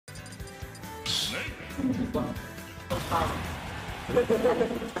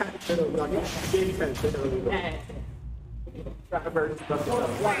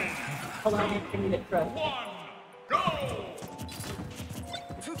Hold on, I need it first. Go!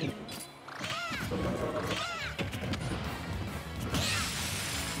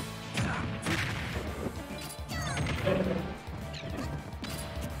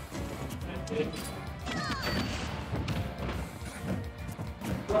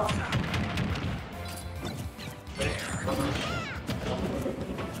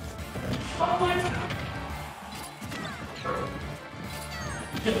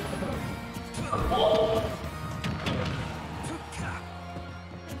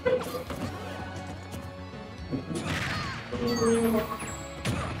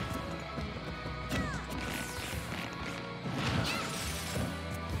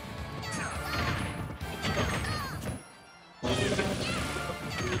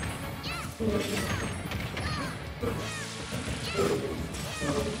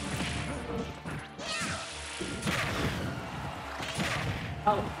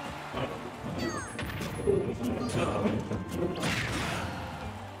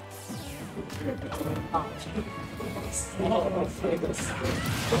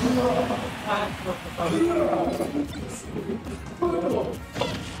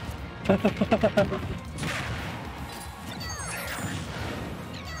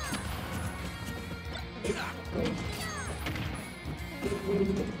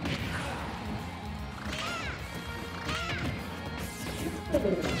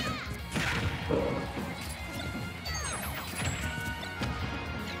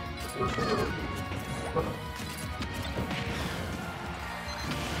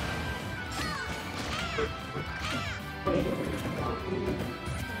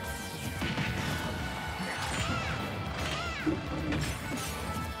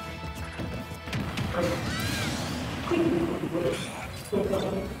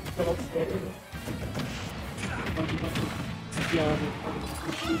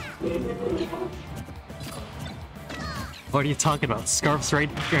 What are you talking about? Skaarf's right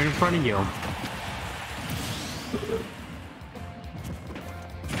in front of you.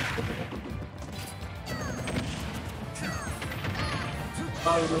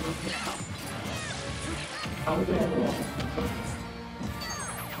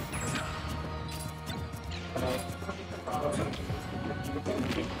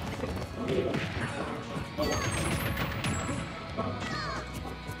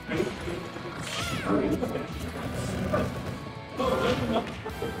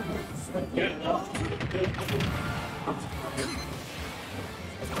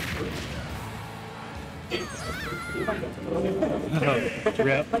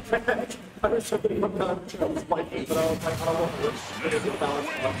 Rip. I was thinking about but I was like, I don't want to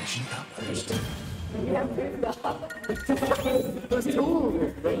There's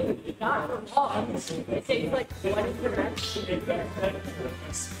two. Not long. It takes like one direction.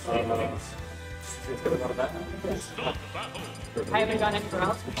 I haven't gone anywhere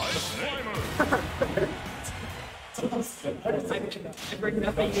else. I bring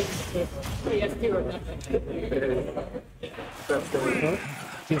nothing PS2 or nothing.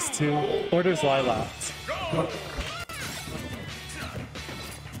 Just two. Orders lilacs.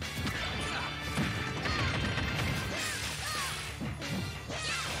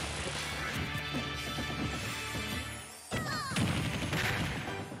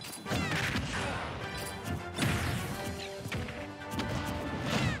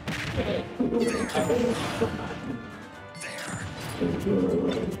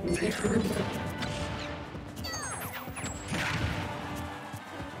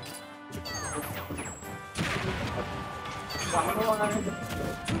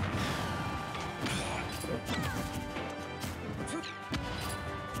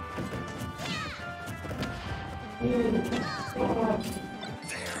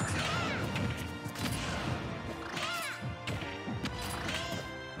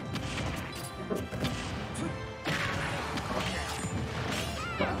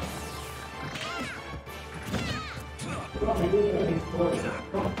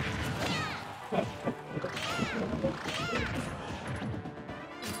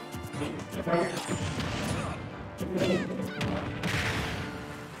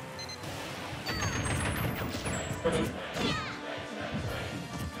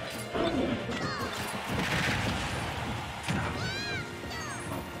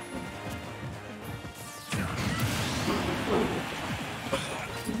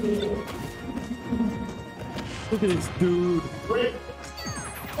 Look at this dude.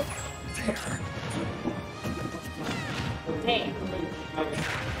 Hey.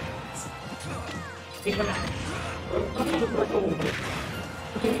 Big dramatic.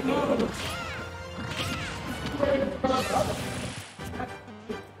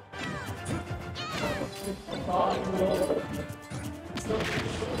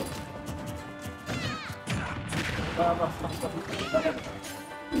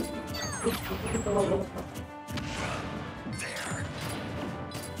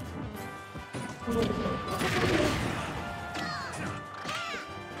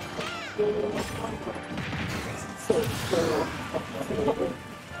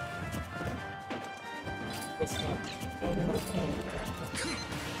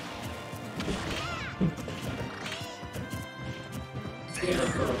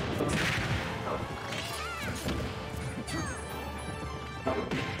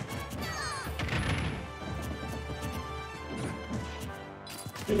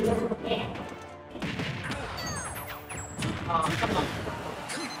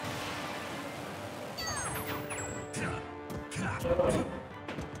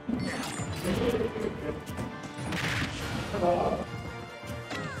 Come on.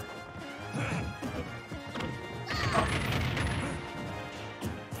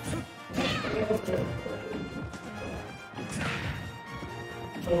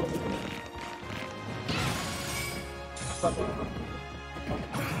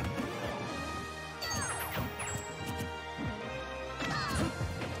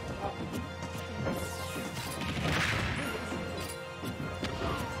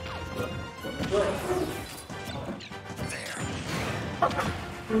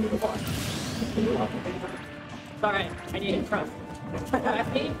 Sorry, I need to trust.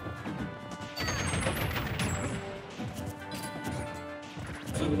 Me?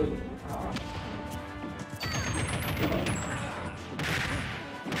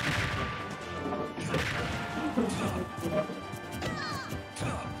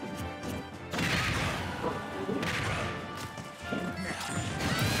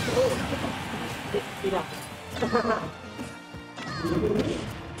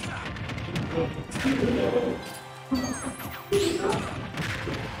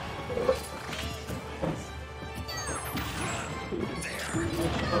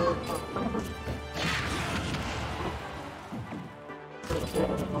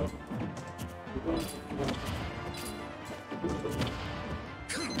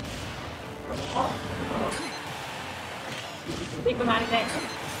 Take them out of there.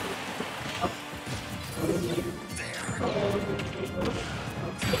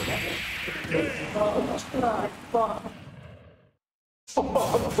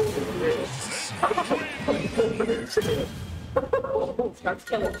 Starts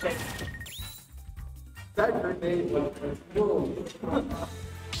killing shit. That grenade was whoa.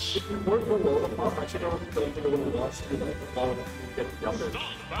 If you weren't below the pump, I should have been able to watch you like the ball and get the other.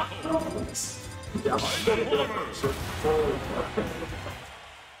 Yeah,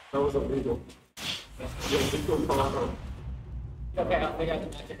 that was illegal. Yeah, illegal call. Okay, I think I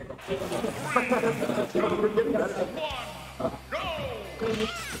can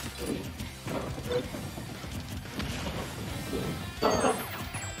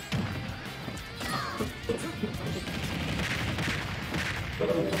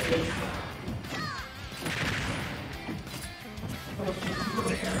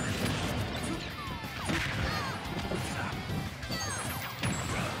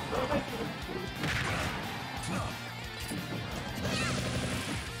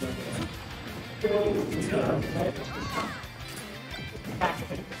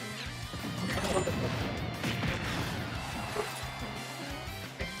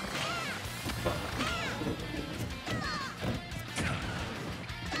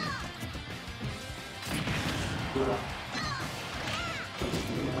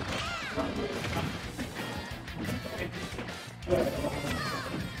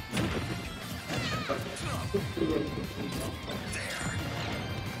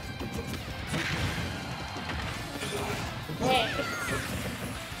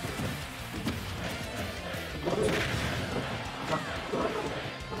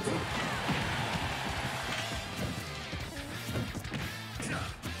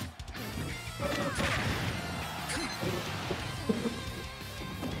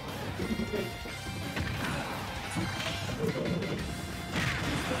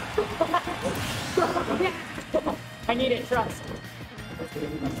I need it, trust.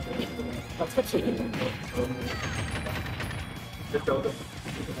 That's what you need.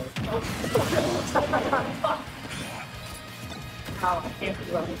 How I can't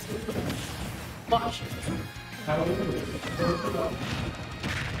do it. Watch.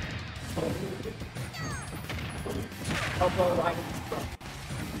 I'll go right.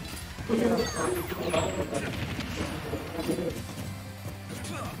 Minimum.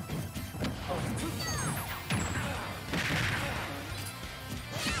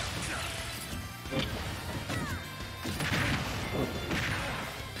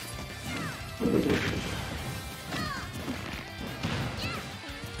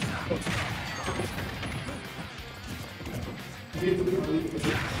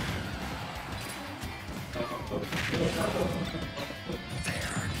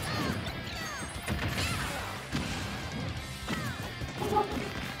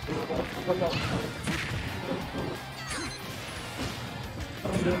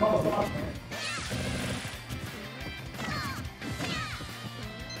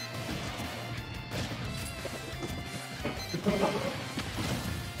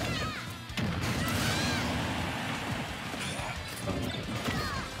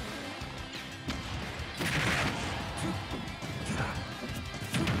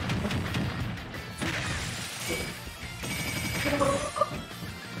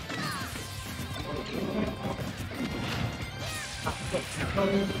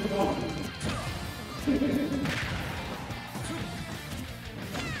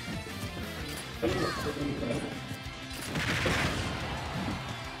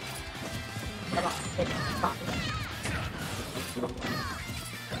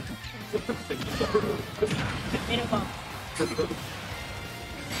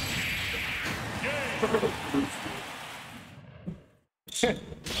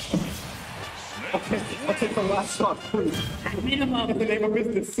 Okay, I'll take the last shot, please. Minimum. In the name of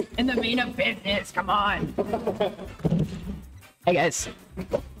business. In the name of business, come on. Hey guys.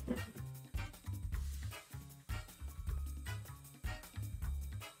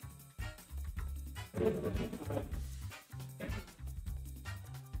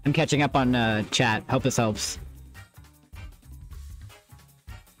 I'm catching up on chat. Hope this helps.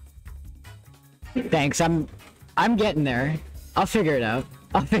 Thanks. I'm getting there. I'll figure it out.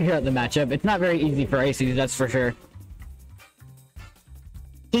 I'll figure out the matchup. It's not very easy for ASSY, that's for sure.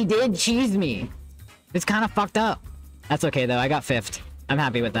 He did cheese me. It's kind of fucked up. That's okay though. I got 5th. I'm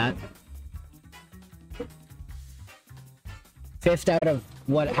happy with that. 5th out of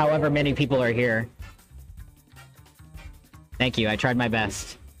however many people are here. Thank you. I tried my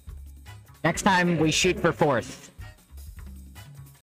best. Next time we shoot for 4th.